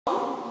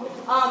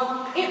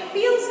It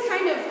feels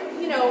kind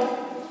of, you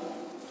know,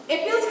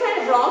 it feels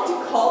kind of wrong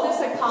to call this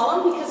a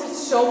column because it's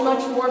so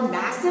much more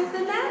massive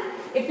than that.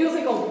 It feels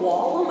like a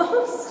wall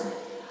almost.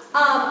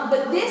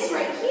 But this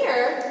right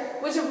here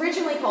was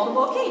originally called a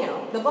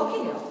volcano, the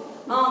volcano.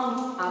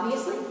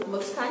 Obviously, it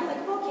looks kind of like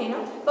a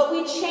volcano, but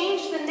we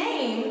changed the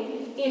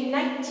name in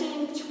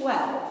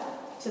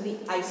 1912 to the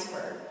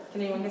iceberg.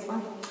 Can anyone guess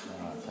why?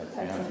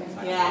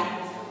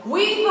 Yeah.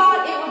 We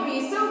thought it would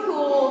be so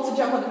cool to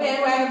jump on the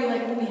bandwagon and be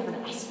like, oh, we have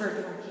an iceberg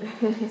in our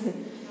campus.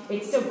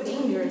 It's so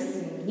dangerous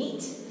and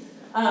neat.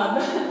 I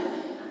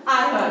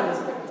thought it was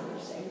pretty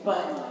interesting,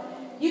 but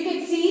you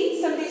can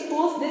see some of these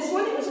pools. This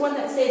one is one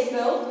that stays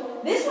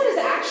filled. This one has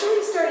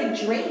actually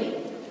started draining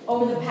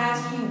over the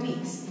past few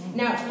weeks.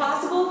 Now, it's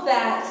possible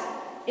that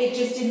it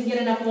just didn't get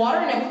enough water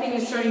and everything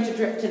is starting to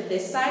drip to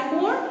this side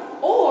more,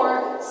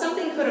 or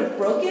something could have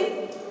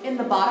broken in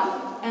the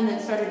bottom and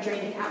then started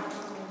draining out.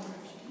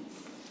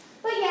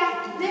 But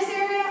yeah, this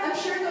area, I'm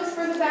sure it goes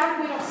further back.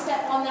 We don't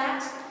step on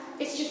that.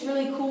 It's just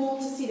really cool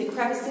to see the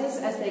crevices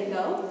as they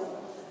go.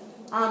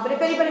 But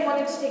if anybody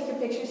wanted to take your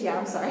pictures, yeah,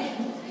 I'm sorry.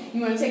 You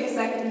want to take a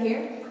second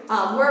here?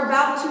 We're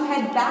about to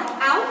head back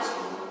out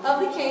of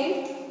the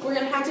cave. We're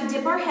going to have to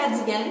dip our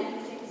heads again.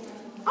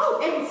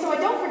 Oh, and so I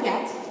don't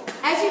forget,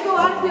 as you go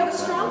out, if you have a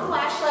strong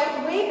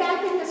flashlight, way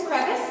back in this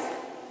crevice,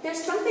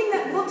 there's something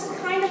that looks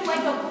kind of like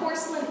a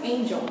porcelain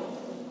angel.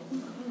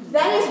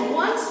 That is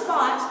one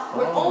spot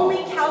where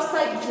only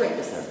calcite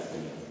drips.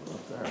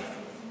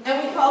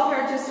 And we call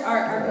her just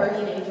our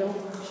guardian angel.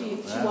 She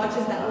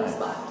watches that little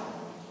spot.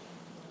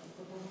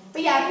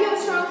 But yeah, if you have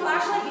a strong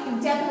flashlight, you can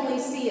definitely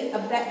see it a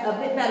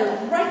bit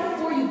better right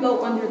before you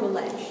go under the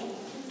ledge.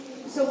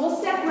 So we'll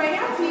step right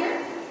out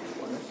here.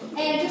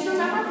 And just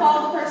remember,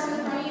 follow the person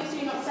in front of you so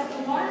you don't step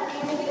in the water,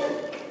 and we'll be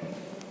good.